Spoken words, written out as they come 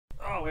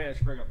Oh wait, I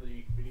should bring up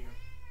the video.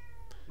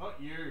 Not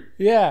you.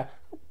 Yeah.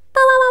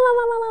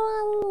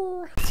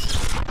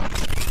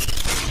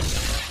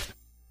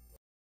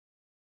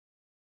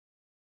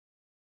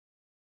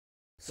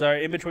 So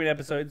in between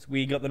episodes,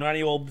 we got the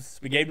 90 orbs.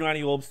 We gave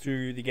 90 orbs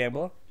to the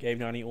gambler. Gave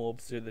 90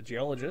 orbs to the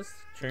geologist.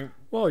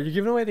 Whoa, you're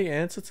giving away the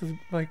answer to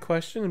my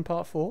question in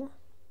part 4?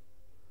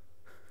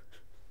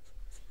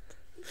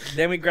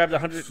 Then we grabbed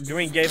 100.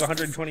 We gave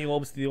 120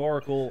 orbs to the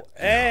oracle,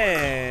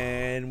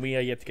 and we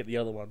are yet to get the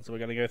other one. So we're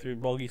gonna go through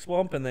Boggy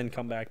Swamp and then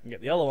come back and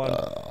get the other one,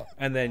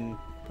 and then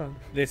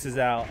this is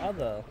our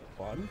other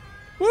one.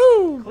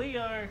 Woo!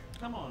 Cleo,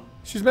 come on.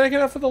 She's making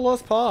up for the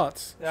lost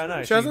parts. Yeah, I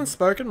know. She hasn't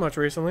spoken much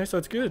recently, so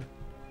it's good.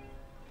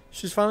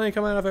 She's finally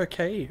come out of her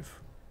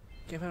cave.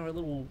 Give her a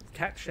little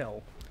cat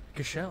shell.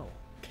 Cashell.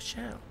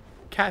 Cashell.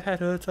 Cat had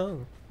her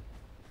tongue.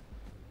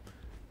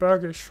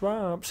 Burger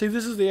Swamp. See,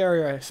 this is the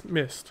area I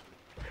missed.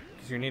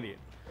 Because you're an idiot.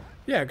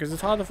 Yeah, because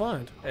it's hard to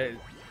find.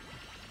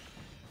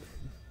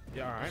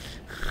 Yeah, alright.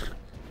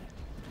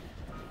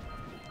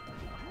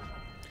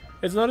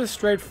 It's not as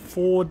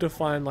straightforward to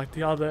find like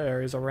the other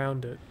areas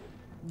around it.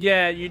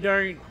 Yeah, you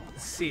don't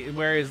see it.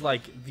 Whereas,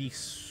 like,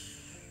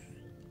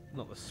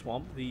 not the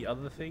swamp, the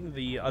other thing,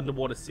 the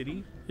underwater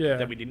city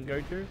that we didn't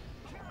go to,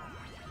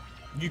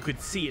 you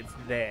could see it's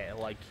there,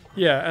 like...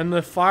 Yeah, and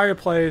the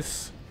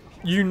fireplace,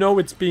 you know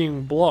it's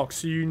being blocked,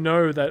 so you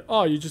know that,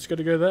 oh, you just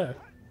gotta go there.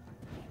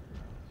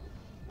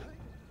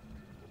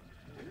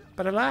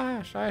 But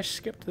alas, I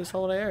skipped this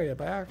whole area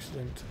by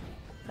accident.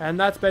 And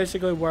that's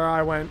basically where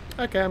I went,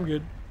 okay, I'm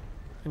good.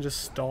 And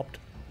just stopped.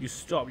 You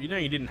stopped. You know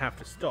you didn't have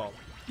to stop.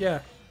 Yeah.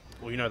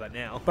 Well, you know that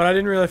now. But I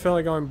didn't really feel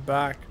like going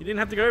back. You didn't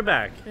have to go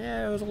back.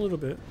 Yeah, it was a little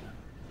bit.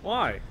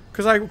 Why?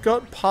 Because I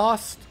got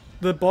past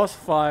the boss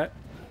fight,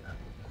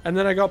 and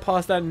then I got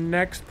past that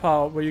next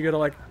part where you gotta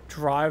like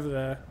drive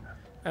there,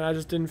 and I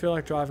just didn't feel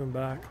like driving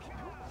back.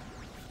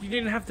 You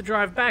didn't have to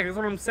drive back. That's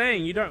what I'm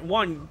saying. You don't.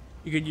 One,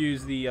 you could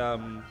use the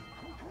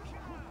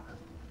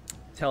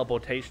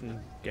teleportation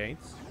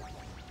gates.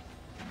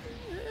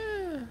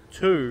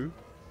 Two,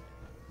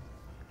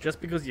 just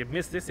because you've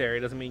missed this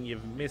area doesn't mean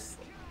you've missed.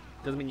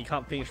 Doesn't mean you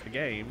can't finish the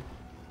game.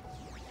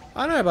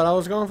 I know, but I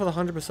was going for the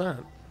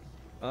 100%.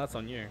 Oh, that's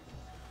on you.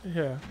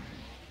 Yeah.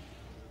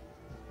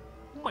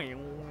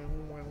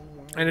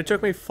 And it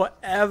took me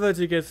forever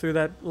to get through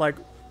that, like,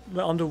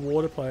 the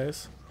underwater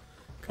place.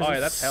 Oh yeah,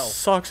 that's hell.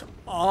 Sucks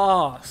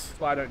ass. That's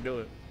why I don't do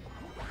it.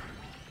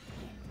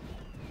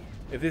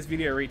 If this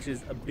video reaches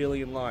 1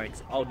 billion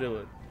likes, I'll do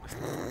it.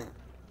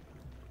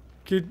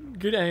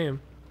 Good aim.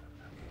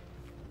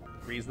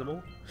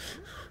 Reasonable.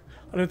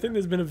 I don't think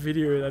there's been a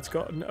video that's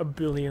gotten 1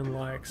 billion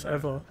likes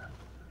ever.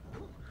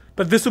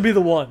 But this will be the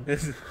one.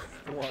 This is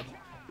the one.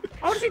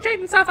 I want to see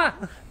Jaiden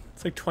suffer!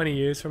 It's like 20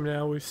 years from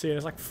now we see it.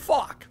 It's like,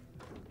 fuck!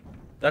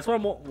 That's what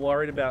I'm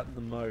worried about the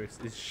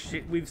most, is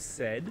shit we've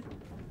said.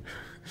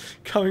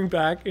 Coming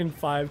back in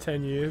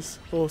 5-10 years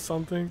or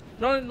something.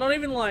 Not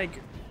even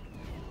like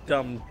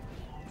dumb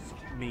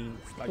means.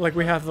 Like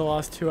we have the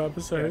last 2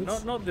 episodes. Yeah,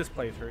 not this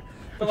playthrough.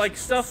 But like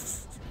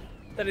stuff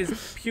that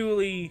is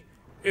purely...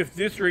 If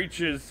this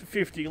reaches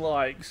 50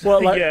 likes,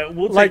 well, like, yeah,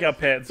 we'll take our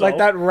pants off. Like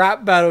that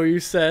rap battle you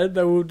said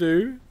that we'll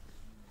do.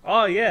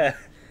 Oh, yeah.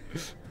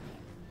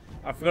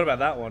 I forgot about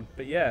that one.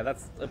 But yeah,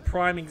 that's a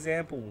prime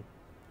example.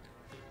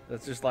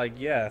 That's just like,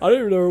 yeah. I don't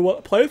even know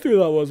what playthrough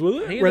that was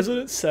it?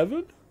 Resident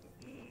 7?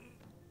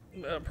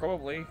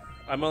 Probably.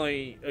 I'm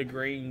only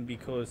agreeing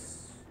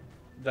because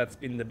that's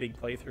been the big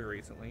playthrough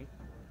recently.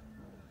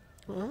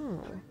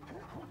 Oh.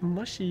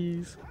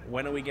 Mushies.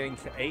 When are we getting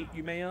to 8,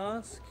 you may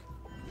ask?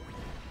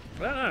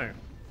 I don't know.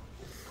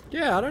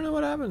 Yeah, I don't know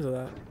what happened to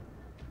that.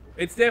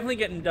 It's definitely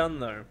getting done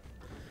though.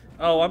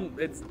 Oh,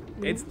 it's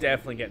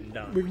definitely getting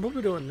done. We can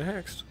probably do it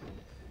next.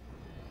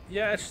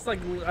 Yeah, it's just like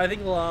I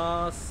think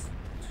last.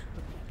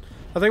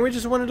 I think we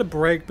just wanted a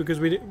break because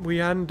we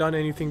hadn't done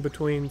anything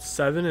between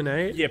 7 and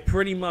 8. Yeah,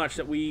 pretty much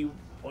that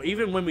or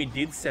even when we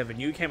did 7,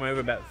 you came over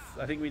about.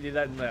 I think we did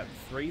that in about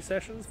 4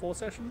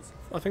 sessions.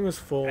 I think it was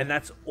 4. And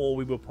that's all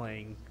we were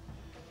playing.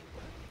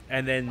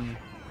 And then.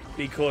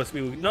 Because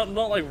we were not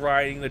like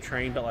riding the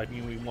train, but like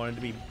we wanted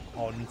to be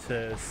on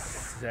to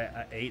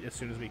 8 as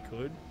soon as we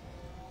could.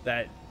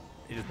 That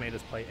it just made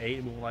us play 8,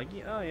 and we were like,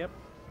 yeah, oh, yep.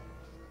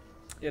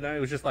 You know,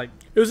 it was just like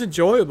it was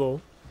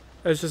enjoyable.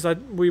 It's just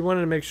that we wanted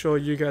to make sure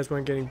you guys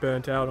weren't getting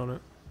burnt out on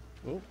it.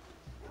 Ooh.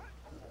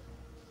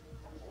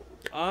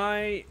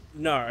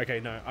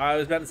 No. I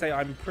was about to say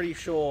I'm pretty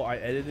sure I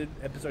edited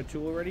episode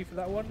 2 already for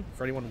that one.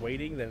 For anyone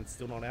waiting, then it's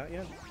still not out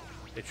yet.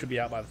 It should be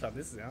out by the time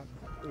this is out.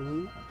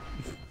 Ooh.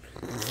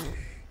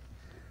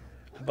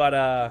 But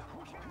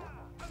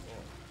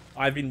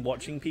I've been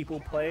watching people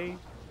play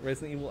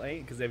Resident Evil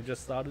 8 because they've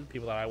just started,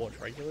 people that I watch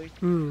regularly.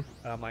 And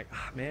I'm like,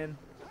 man,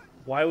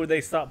 why would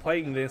they start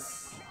playing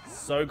this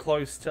so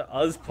close to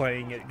us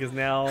playing it? Because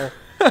now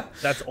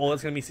that's all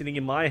that's going to be sitting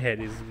in my head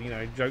is, you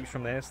know, jokes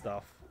from their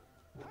stuff.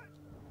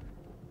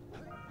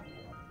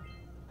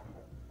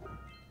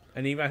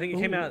 And even I think it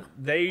came out,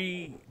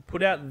 they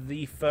put out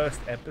the first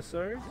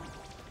episode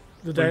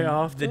The day when-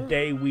 after? the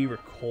day we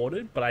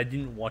recorded, but I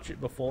didn't watch it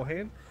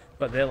beforehand.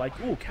 But they're like,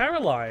 "Ooh,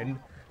 Caroline,"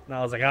 and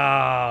I was like,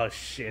 "Ah,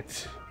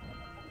 shit."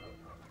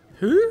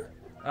 Who?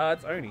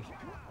 It's Oni.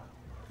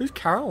 Who's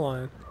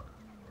Caroline?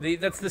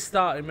 That's the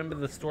start. Remember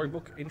the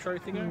storybook intro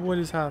thing? What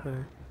is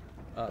happening?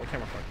 The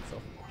camera fucked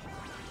itself.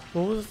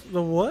 What was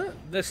the what?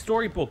 The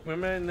storybook.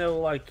 Remember, and they were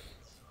like,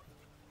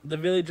 the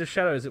Village of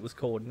Shadows. It was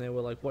called, and they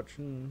were like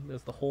watching.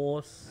 There's the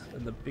horse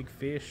and the big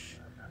fish,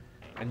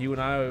 and you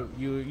and I,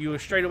 you were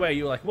straight away.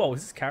 You were like, "Whoa,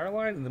 is this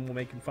Caroline?" And then we're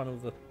making fun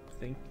of the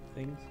things.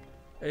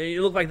 And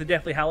you look like the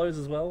Deathly Hallows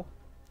as well.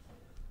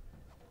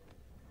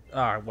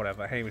 Alright,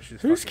 whatever. Hamish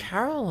is Who's fucking...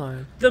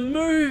 Caroline? The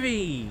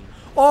movie!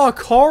 Oh,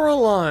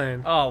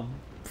 Coraline. Oh,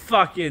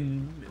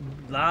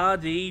 fucking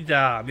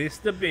la-dee-da,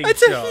 Mr. Big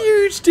It's Shot. a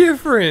huge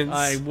difference.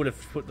 I would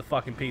have put the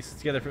fucking pieces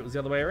together if it was the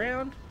other way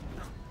around.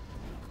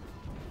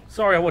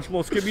 Sorry, I watched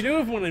more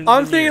Scooby-Doo.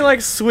 I'm thinking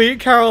like Sweet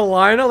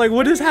Carolina. Like,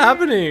 what is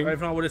happening? Or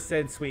if I would have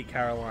said Sweet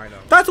Carolina.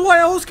 That's why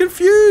I was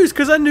confused,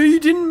 because I knew you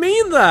didn't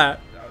mean that.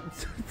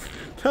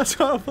 That's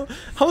why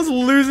I was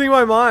losing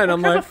my mind. What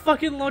I'm kind like, of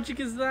fucking logic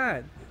is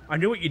that? I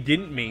knew what you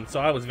didn't mean, so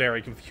I was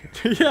very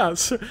confused. yeah,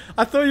 so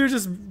I thought you were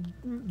just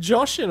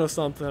joshing or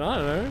something. I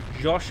don't know.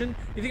 Joshing?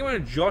 You think I'm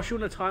going to josh you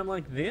in a time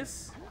like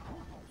this?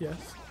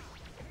 Yes.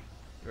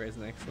 There is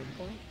an excellent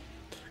point.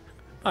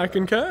 I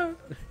concur.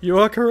 You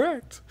are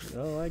correct.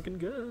 Oh, I can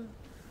go.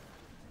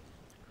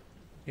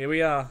 Here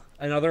we are.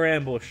 Another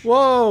ambush.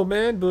 Whoa,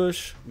 man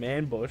bush.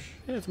 Man bush.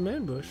 Yeah, it's a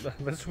man bush.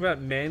 Let's talk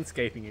about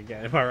manscaping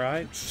again. Am I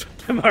right?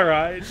 Am I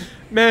right?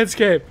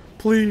 Manscaped,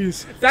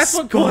 please. That's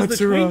what caused the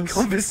sponsor tweet us.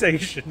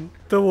 conversation.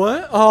 The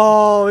what?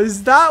 Oh,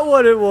 is that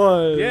what it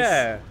was?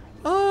 Yeah.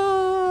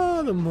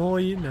 Oh, the more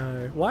you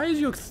know. Why is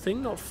your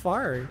thing not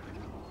firing?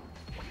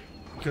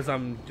 Because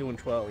I'm doing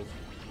 12.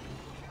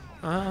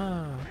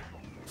 Ah.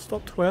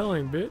 Stop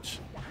twirling, bitch.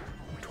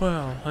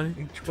 Twirl,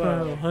 honey.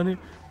 Twirl, honey.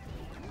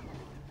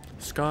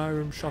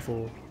 Skyrim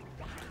shuffle.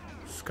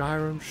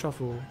 Skyrim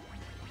shuffle.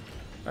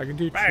 I can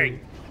teach Bang. you.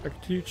 I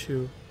can teach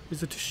you.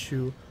 Is a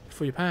tissue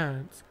for your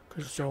pants.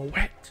 Because you're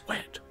wet,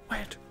 wet,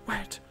 wet,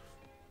 wet.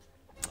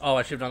 Oh,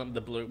 I should have done it with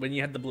the blue. When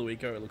you had the blue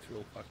eco, it looks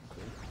real fucking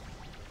cool.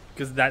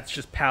 Because that's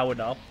just powered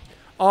up.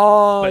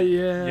 Oh, But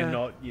yeah. you're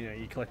not, you're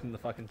collecting the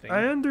fucking thing.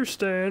 I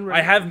understand.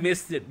 I have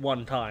missed it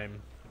one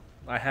time.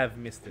 I have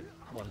missed it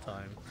one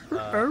time.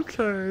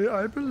 Okay,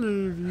 I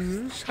believe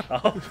you. Shut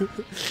up.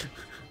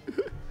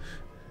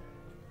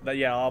 But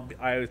yeah,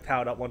 I was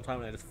powered up one time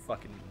and I just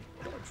fucking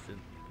dodged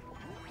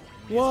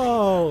it.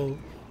 Whoa.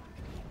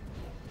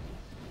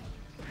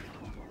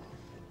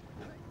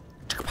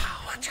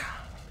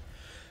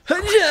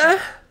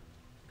 Yeah.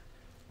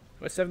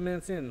 We're 7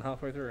 minutes in,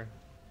 halfway through.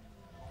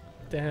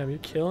 Damn, you're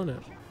killing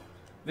it.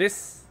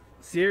 This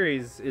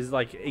series is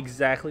like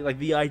exactly like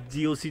the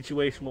ideal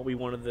situation what we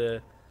wanted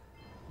the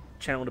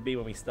channel to be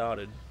when we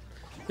started.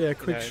 Yeah,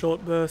 quick know.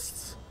 short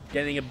bursts.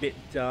 Getting a bit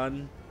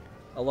done,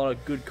 a lot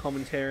of good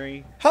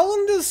commentary. How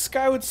long does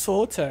Skyward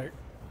Sword take?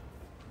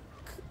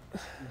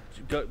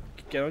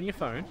 Get on your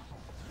phone.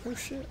 Oh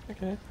shit,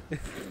 okay.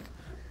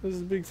 This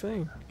is a big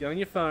thing. Get on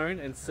your phone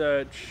and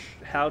search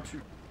how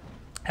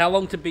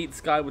long to beat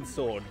Skyward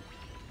Sword.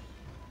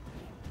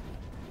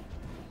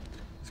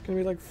 It's gonna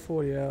be like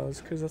 40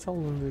 hours, because that's how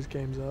long these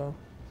games are.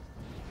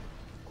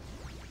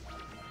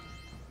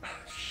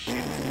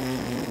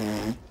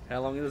 How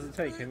long does it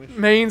take, Hamish?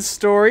 Main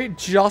story,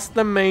 just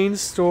the main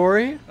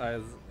story,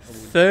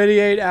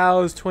 38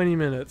 hours, 20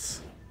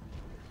 minutes.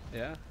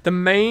 Yeah. The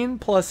main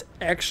plus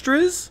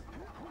extras,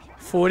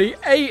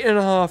 48 and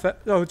a half,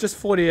 oh, just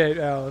 48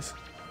 hours.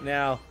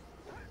 Now,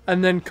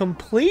 And then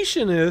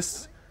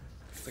completionists,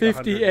 like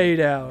 58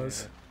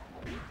 hours.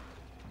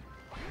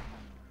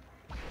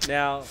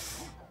 now,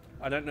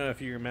 I don't know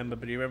if you remember,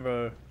 but do you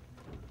remember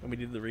when we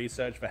did the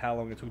research for how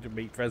long it took to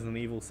beat Resident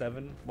Evil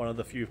 7? One of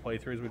the few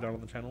playthroughs we've done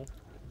on the channel.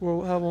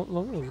 Well, how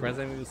long was it?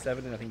 Resident Evil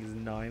 7, I think, is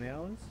 9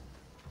 hours.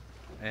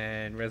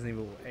 And Resident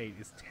Evil 8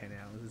 is 10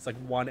 hours. It's like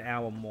 1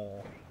 hour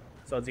more.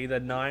 So it's either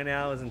 9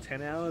 hours and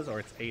 10 hours, or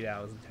it's 8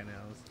 hours and 10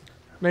 hours.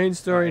 Main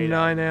story, 8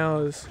 9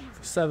 hours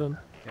for 7.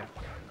 Yeah.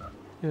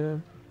 Yeah.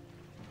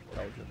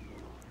 Told you.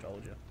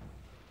 Told you.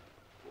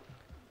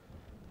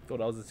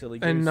 Thought I was a silly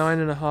goose. And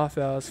 9.5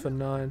 hours for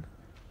 9.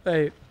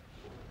 8.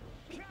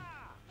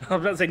 I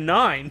was about to say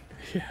 9!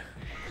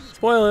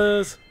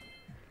 Spoilers!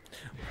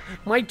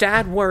 My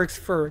dad works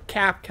for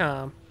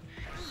Capcom.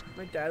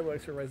 My dad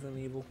works for Resident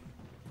Evil.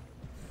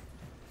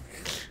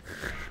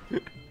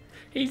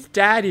 He's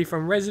Daddy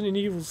from Resident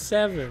Evil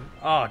 7.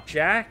 Oh,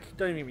 Jack?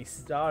 Don't even get me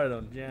started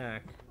on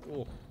Jack.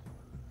 Ooh.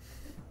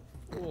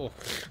 Ooh.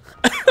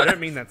 I don't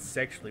mean that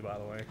sexually, by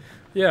the way.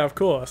 Yeah, of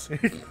course.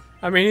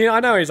 I mean,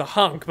 I know he's a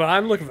hunk, but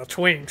I'm looking for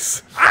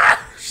twinks.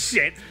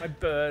 Shit! My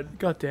bird.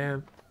 God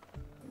damn.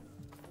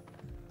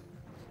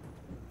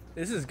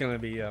 This is gonna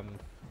be,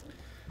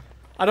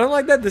 I don't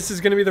like that this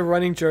is going to be the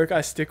running joke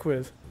I stick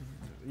with.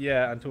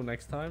 yeah, until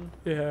next time,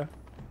 Yeah.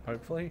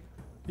 hopefully.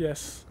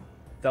 Yes.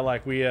 That,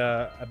 like, we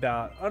are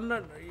about, I don't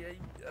know,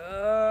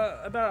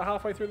 about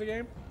halfway through the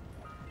game.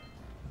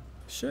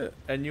 Shit.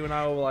 And you and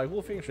I were like,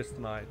 we'll finish this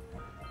tonight.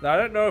 Now, I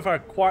don't know if I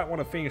quite want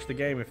to finish the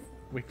game if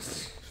we...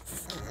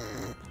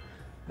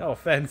 No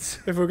offense.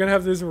 If we're gonna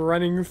have this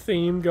running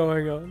theme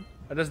going on.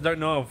 I just don't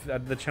know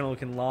if the channel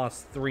can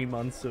last 3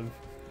 months of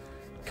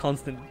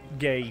constant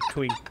gay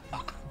tweet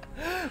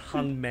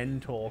hung men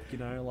talk, you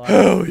know? Like,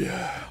 Hell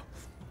yeah.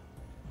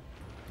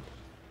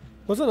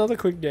 What's another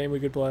quick game we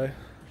could play?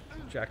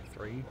 Jak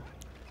 3.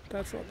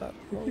 That's not that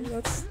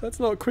long. That's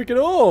not quick at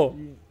all.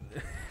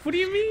 What do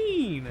you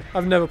mean?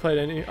 I've never played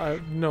any. I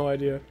have no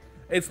idea.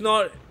 It's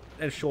not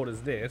as short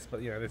as this,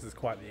 but you know, this is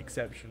quite the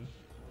exception.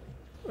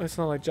 It's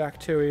not like Jak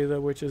 2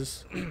 either, which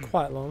is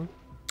quite long.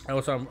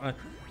 Also,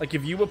 like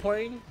if you were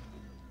playing,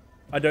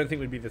 I don't think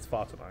we'd be this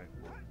far tonight.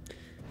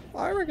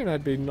 I reckon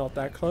I'd be not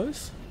that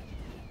close.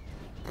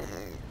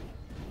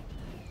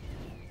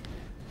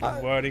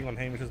 Wording on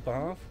Hamish's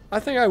behalf?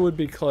 I think I would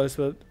be close,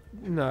 but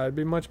no, it'd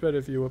be much better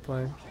if you were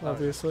playing,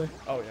 obviously.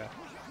 Oh, yeah.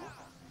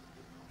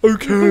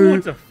 Okay.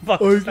 What the fuck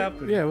just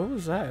happened? Yeah, what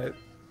was that?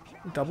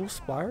 Double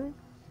spiral?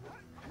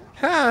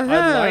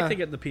 I'd like to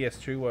get the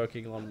PS2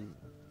 working on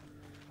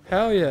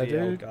Hell yeah, the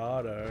dude.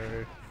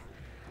 Elgato.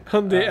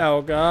 On the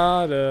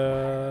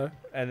Elgato.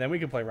 And then we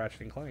can play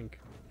Ratchet and Clank.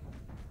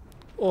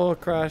 Or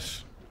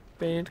Crash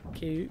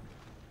Bandicoot.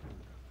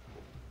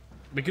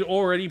 We could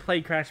already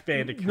play Crash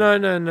Bandicoot.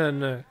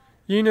 No.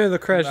 You know the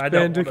Crash I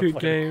don't wanna Bandicoot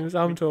play games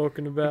I'm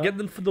talking about. Get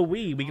them for the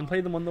Wii. We can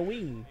play them on the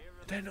Wii.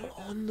 They're not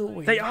on the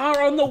Wii. They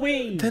are on the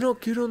Wii. They're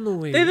not good on the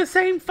Wii. They're the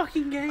same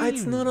fucking game.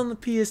 It's not on the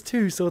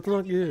PS2, so it's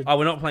not good. Oh,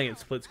 we're not playing it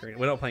split screen.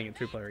 We're not playing it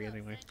 2-player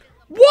anyway.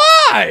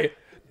 Why?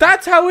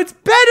 That's how it's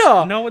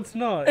better. No, it's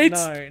not.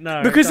 It's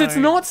no. because it's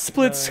not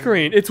split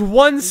screen. It's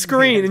one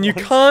screen, and you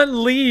can't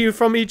leave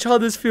from each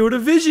other's field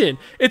of vision.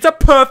 It's a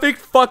perfect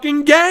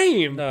fucking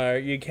game. No,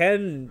 you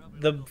can.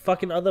 The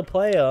fucking other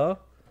player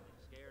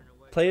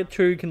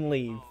 2 can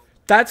leave.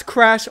 That's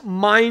Crash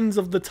Mines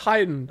of the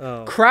Titan.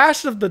 Oh.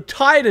 Crash of the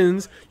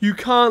Titans, you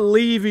can't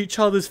leave each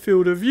other's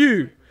field of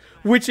view,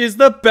 which is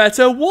the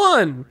better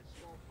one.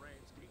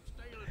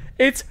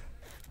 It's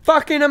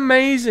fucking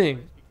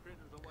amazing.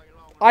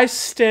 I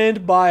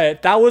stand by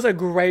it. That was a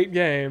great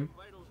game.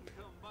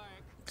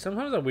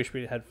 Sometimes I wish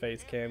we had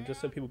face cam just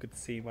so people could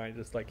see my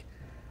just like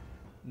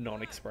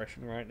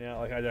non-expression right now.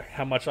 Like I know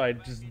how much I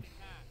just.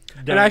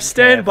 And I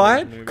stand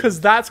by it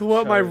because that's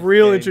what my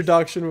real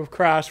introduction with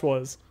Crash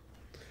was.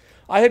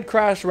 I had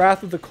Crash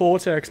Wrath of the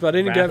Cortex, but I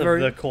didn't get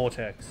very. Wrath of the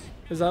Cortex.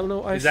 Is that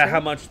what I Is said? that how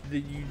much that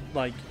you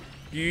like?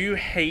 Do you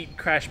hate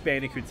Crash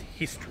Bandicoot's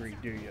history?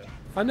 Do you?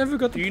 I never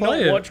got to Do you play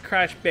not it. watch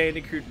Crash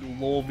Bandicoot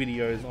lore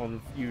videos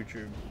on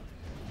YouTube?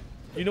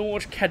 You don't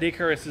watch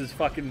Cadicarus's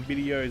fucking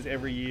videos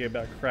every year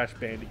about Crash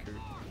Bandicoot?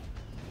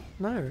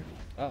 No.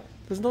 Oh.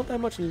 There's not that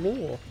much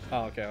lore.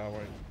 Oh, okay. I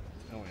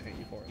won't hate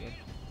you for it then.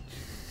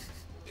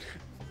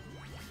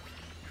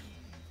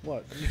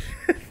 What?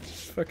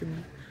 Just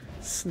fucking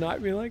snipe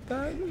me like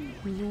that?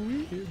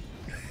 Weird.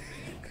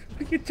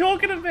 What are you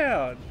talking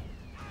about?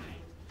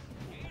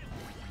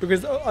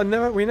 Because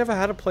we never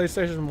had a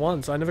PlayStation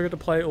 1, so I never got to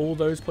play all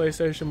those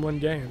PlayStation 1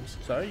 games.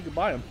 So you can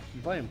buy them. You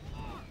can play them.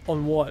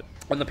 On what?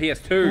 On the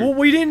PS2. Well,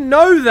 we didn't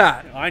know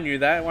that! I knew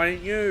that. Why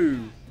didn't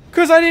you?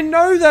 Because I didn't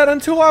know that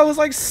until I was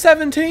like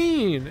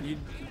 17!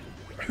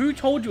 Who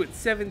told you it's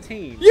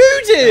 17?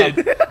 You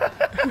did!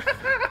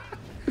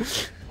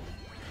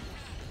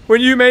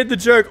 When you made the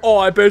joke, oh,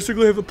 I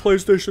basically have a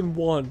PlayStation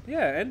 1.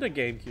 Yeah, and a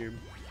GameCube.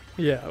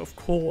 Yeah, of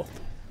course.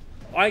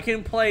 I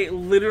can play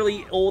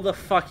literally all the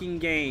fucking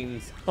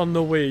games. On the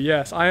Wii,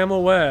 yes, I am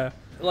aware.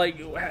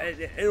 Like,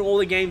 all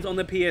the games on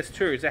the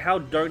PS2. So how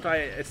don't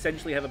I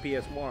essentially have a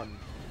PS1?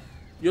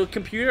 Your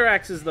computer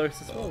acts as though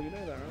it's oh, you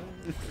know that,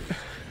 right?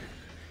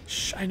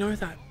 Shh, I know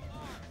that.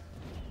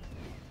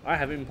 I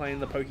have been playing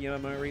the Poke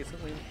MMO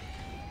recently.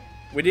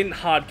 We didn't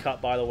hard cut,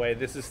 by the way.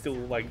 This is still,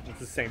 like, it's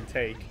the same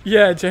take.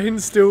 Yeah,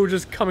 Jaiden's still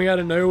just coming out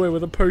of nowhere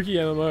with a Poke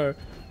MMO.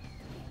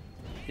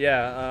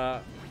 Yeah,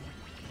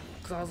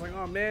 so I was like,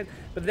 oh man.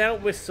 But now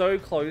we're so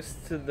close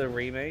to the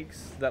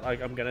remakes that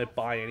like, I'm gonna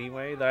buy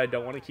anyway that I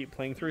don't want to keep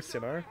playing through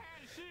Sinnoh.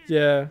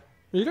 Yeah,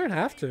 you don't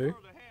have to.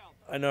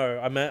 I know.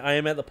 I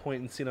am at the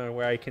point in Sinnoh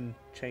where I can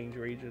change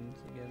regions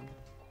again.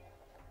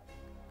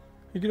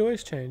 You can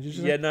always change. You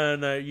just Yeah,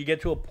 no. You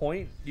get to a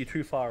point, you're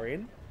too far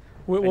in.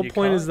 What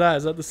point is that?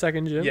 Is that the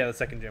second gym? Yeah, the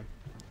second gym.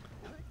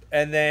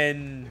 And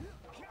then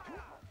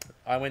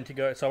I went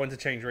to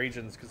change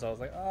regions because I was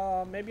like,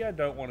 oh, maybe I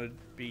don't want to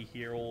be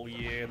here all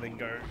year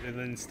and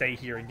then stay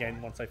here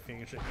again once I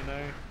finish it, you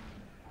know?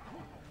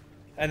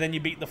 And then you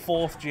beat the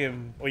 4th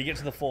gym, or you get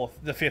to the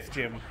 5th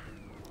gym.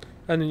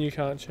 And then you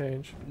can't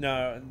change.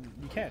 No,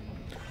 you can.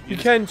 You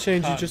can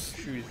change, you can't just...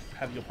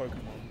 have your Pokemon.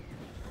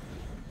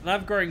 And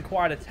I've grown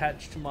quite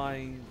attached to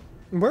my...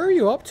 Where are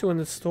you up to in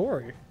this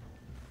story?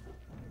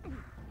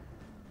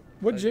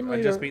 What gym are you...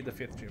 I just beat the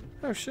 5th gym.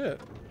 Oh shit.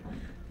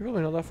 You're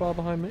really not that far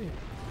behind me.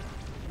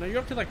 No, you're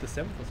up to like the 7th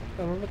or something.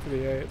 I'm up to the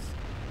 8th.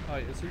 Oh,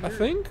 yeah, so I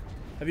think?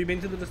 Have you been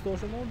to the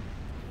Distortion Lord?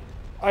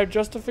 I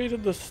just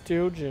defeated the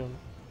Steel Gym.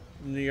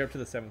 No, you're up to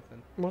the 7th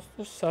then. What's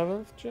the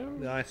 7th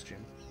gym? The Ice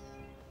Gym.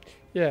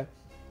 Yeah.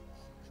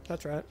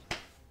 That's right.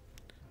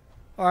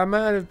 Oh, I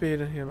might have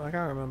beaten him. I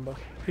can't remember.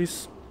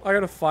 I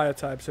got a fire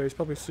type, so he's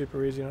probably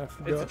super easy, and I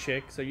forgot. It's a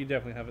chick, so you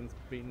definitely haven't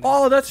beaten him.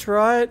 Oh, that's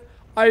right.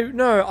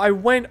 I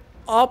went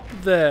up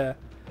there,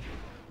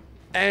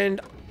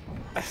 and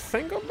I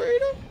think I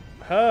beat her.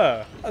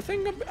 Her. I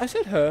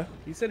said her.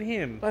 You said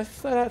him. I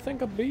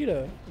think I beat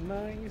her.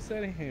 No, you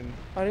said him.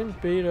 I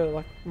didn't beat her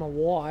like my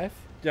wife.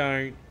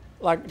 Don't.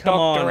 Like Come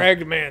Dr. on.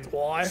 Eggman's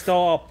wife.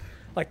 Stop.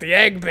 Like the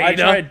egg beater. I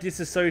try to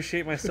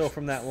disassociate myself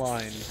from that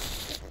line.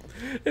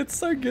 It's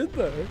so good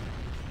though.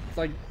 It's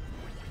like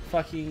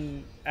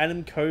fucking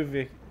Adam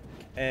Kovic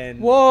and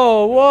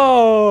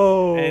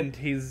Whoa. and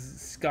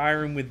his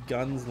Skyrim with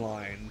guns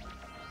line.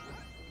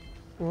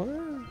 What?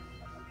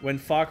 When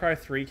Far Cry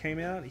 3 came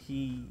out,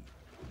 he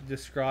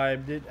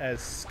described it as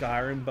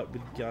Skyrim but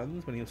with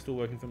guns when he was still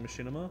working for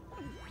Machinima,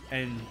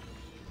 and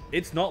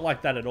it's not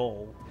like that at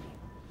all.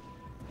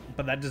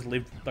 But that just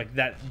lived like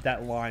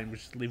that line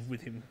just lived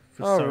with him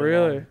for so long. Oh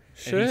really? And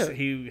Shit.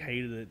 he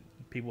hated it.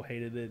 People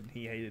hated it.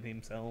 He hated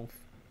himself.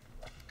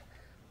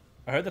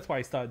 I heard that's why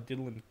he started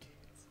diddling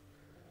kids.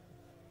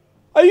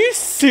 Are you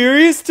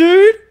serious,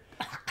 dude?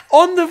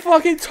 On the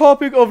fucking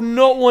topic of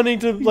not wanting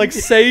to like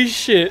say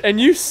shit, and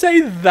you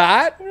say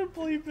that? I'm gonna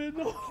bleep it.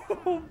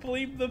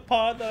 Bleep the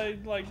part that I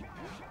like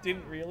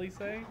didn't really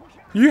say.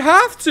 You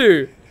have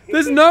to.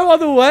 There's no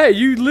other way.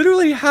 You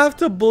literally have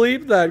to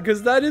bleep that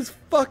because that is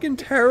fucking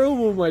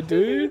terrible, my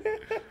dude.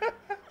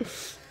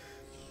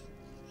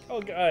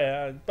 Okay,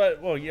 yeah,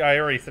 but well, yeah, I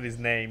already said his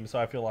name, so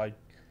I feel like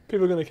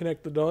People are gonna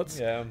connect the dots.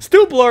 yeah.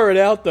 Still blur it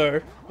out though.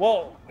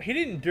 Well, he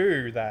didn't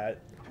do that.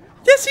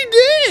 Yes, he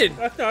did.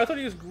 I thought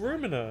he was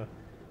grooming her.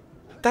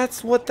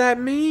 That's what that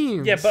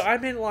means. Yeah, but I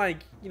meant like,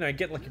 you know,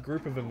 get like a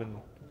group of them and,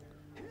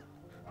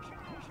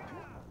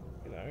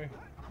 you know.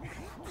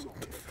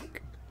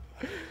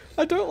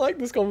 I don't like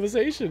this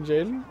conversation,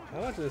 Jaiden.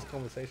 How much of this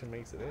conversation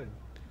makes it in?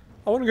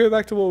 I want to go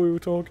back to what we were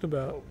talking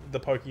about. The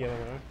pokey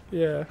MMO.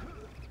 Yeah.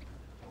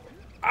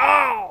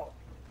 Ow!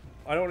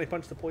 I don't want to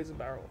punch the poison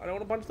barrel. I don't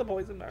want to punch the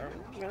poison barrel.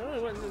 I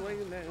don't want to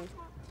poison barrel.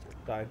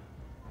 Died.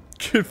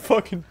 Good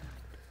fucking.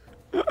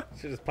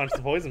 Should just punch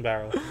the poison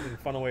barrel.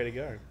 Fun way to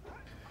go.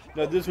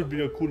 Now this would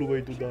be a cooler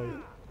way to die.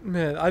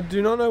 Man, I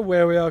do not know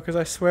where we are because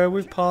I swear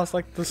we've passed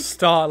like the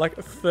start like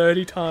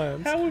 30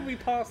 times. How would we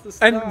pass the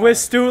start? And we're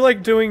still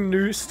like doing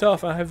new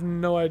stuff. I have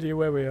no idea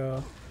where we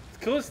are.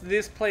 Because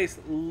this place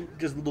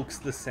just looks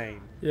the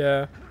same.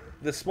 Yeah.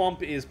 The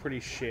swamp is pretty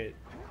shit.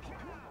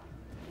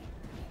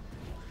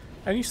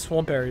 Any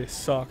swamp area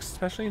sucks,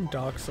 especially in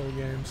Dark Souls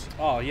games.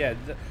 Oh yeah.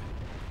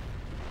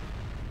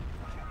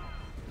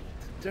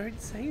 Don't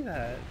say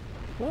that.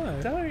 Why?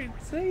 Don't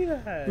say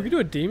that. We could do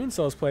a Demon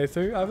Souls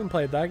playthrough. I haven't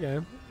played that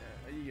game.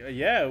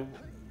 Yeah.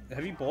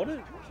 Have you bought it?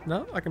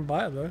 No, I can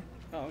buy it though.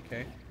 Oh,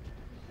 okay.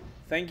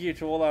 Thank you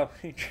to all our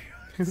patrons.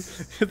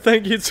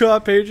 Thank you to our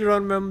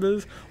Patreon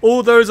members.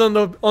 All those on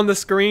the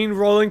screen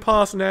rolling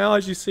past now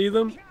as you see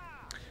them.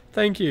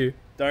 Thank you.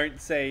 Don't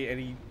say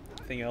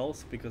anything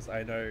else because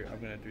I know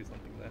I'm gonna do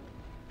something there.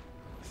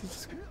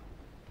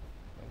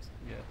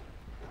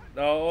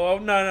 Yeah. Oh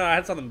no, I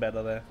had something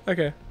better there.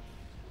 Okay.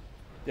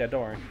 Yeah,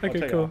 don't worry. I'll Okay,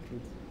 tell you cool.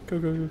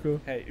 afterwards.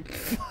 Cool. Hey.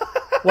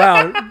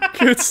 Wow,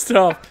 good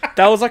stuff.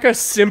 That was like a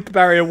simp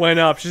barrier went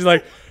up. She's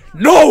like,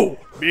 no!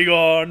 Be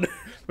gone.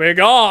 We're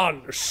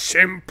gone,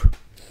 simp.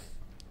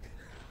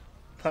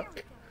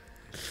 Fuck.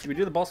 Should we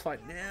do the boss fight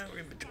now or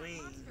in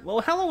between?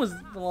 Well, how long was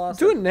the last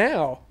Do it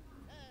now.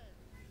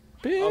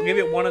 I'll give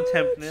it one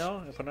attempt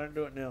now. If I don't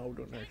do it now, I'll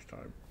do it next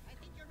time.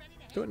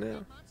 Do it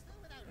now.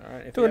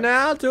 Alright. Do it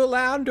now, do it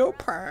loud, and do it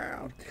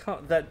proud.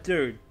 That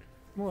dude.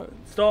 What?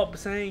 Stop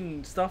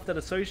saying stuff that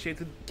associates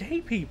with gay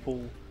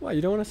people. What,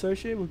 you don't want to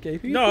associate with gay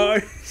people? No.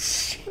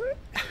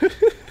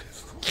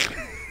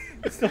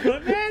 That's not what I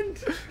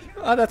meant.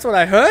 That's what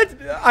I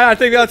heard. I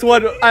think that's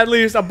what at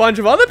least a bunch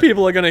of other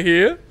people are going to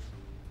hear.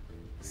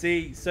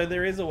 See, so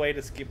there is a way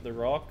to skip the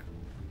rock.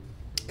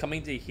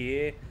 Coming to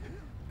here,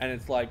 and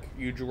it's like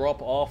you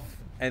drop off,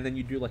 and then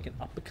you do like an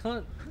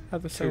uppercut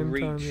At the to same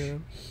reach time, yeah.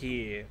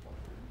 here.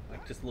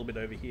 Like just a little bit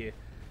over here.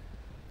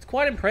 It's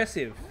quite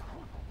impressive.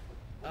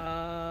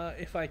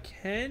 If I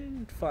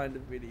can find a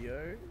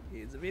video,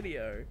 here's a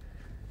video.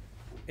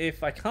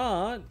 If I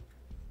can't,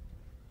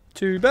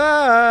 Too yeah,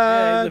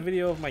 bad. here's a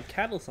video of my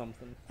cat or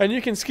something. And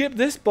you can skip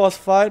this boss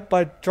fight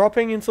by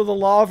dropping into the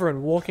lava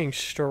and walking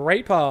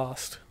straight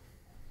past.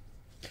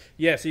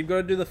 Yeah, so you've got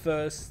to do the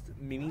first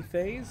mini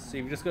phase. So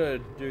you've just got to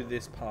do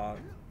this part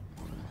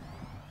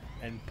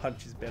and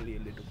punch his belly a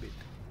little bit.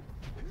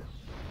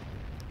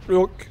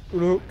 Look,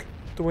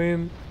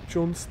 Dwayne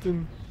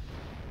Johnston.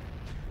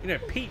 You know,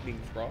 Pete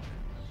means rock.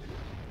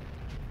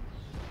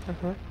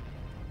 Uh-huh.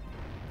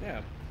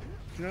 Yeah.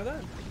 Do you know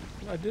that?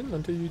 I didn't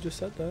until you just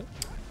said that.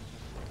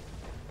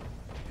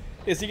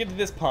 Yeah, so you get to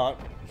this part,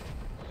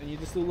 and you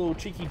just do a little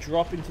cheeky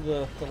drop into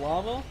the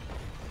lava.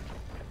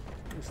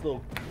 Just a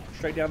little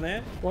straight down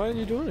there. Why aren't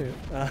you doing it?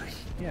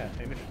 Yeah,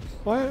 Hamish.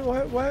 Why,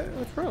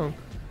 what's wrong?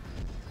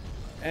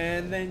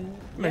 And then...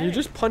 Man, yeah. you're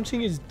just punching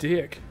his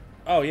dick.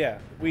 Oh, yeah.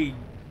 We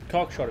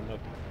cockshot him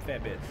a fair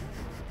bit.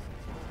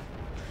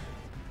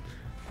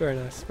 Very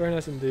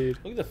nice indeed.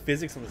 Look at the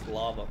physics of this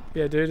lava.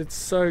 Yeah, dude, it's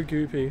so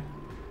goopy.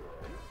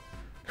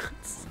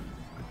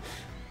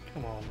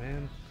 Come on,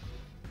 man.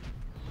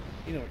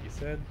 You know what you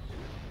said.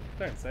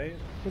 Don't say it.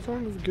 What's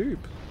wrong with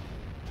goop?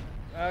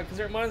 Because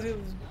it reminds me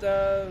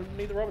of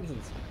Meet the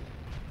Robinsons.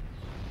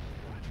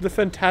 The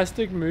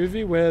fantastic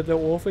movie where the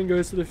orphan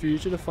goes to the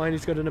future to find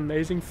he's got an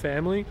amazing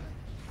family.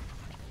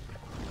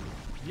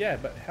 Yeah,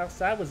 but how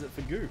sad was it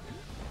for Goop?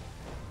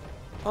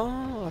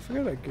 Oh, I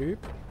forgot about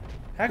goop.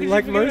 How could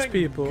Like you forget most about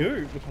people.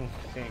 Goop?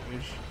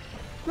 Hamish.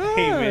 No.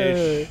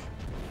 Hamish.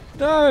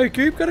 No,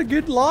 Goop got a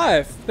good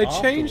life. They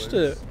changed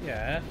it. Afterwards.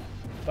 Yeah.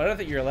 But I don't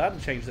think you're allowed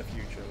to change the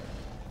future.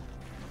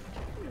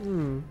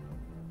 Hmm.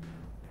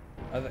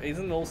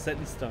 Isn't it all set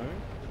in stone?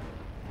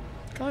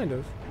 Kind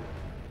of.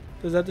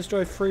 Does that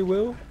destroy free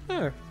will?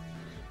 No.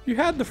 You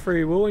had the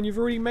free will and you've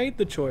already made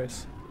the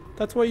choice.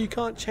 That's why you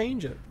can't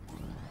change it.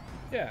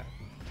 Yeah.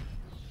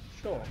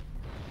 Sure.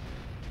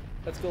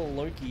 Let's go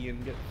Loki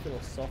and get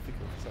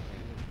philosophical or something.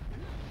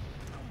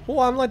 Well,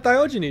 I'm like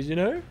Diogenes, you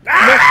know?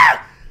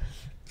 Ah!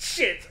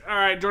 Shit!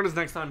 Alright, join us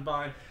next time.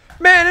 Bye.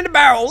 Man in the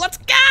barrel, let's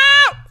go!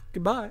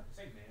 Goodbye.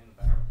 Say man in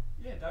the barrel.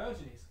 Yeah,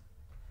 Diogenes.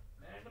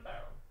 Man in the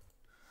barrel.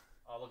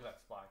 Oh, look at that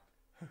spike.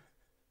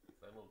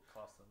 That little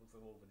cluster. Looks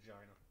like a little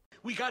vagina.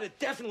 We gotta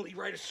definitely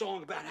write a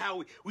song about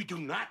how we do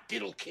not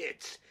diddle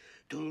kids.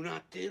 Do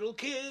not diddle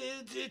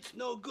kids, it's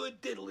no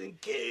good diddling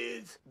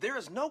kids. There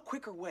is no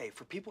quicker way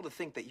for people to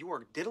think that you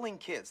are diddling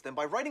kids than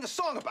by writing a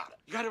song about it.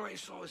 You gotta write a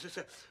song that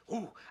says,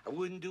 ooh, I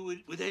wouldn't do it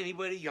with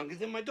anybody younger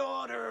than my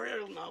daughter.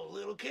 No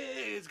little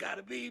kids,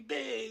 gotta be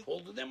big,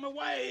 older than my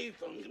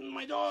wife, younger than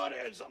my daughter,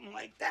 something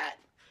like that.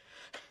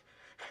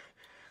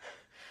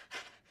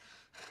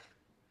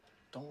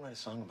 Don't write a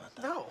song about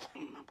that. No,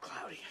 I'm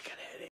cloudy, I got a headache.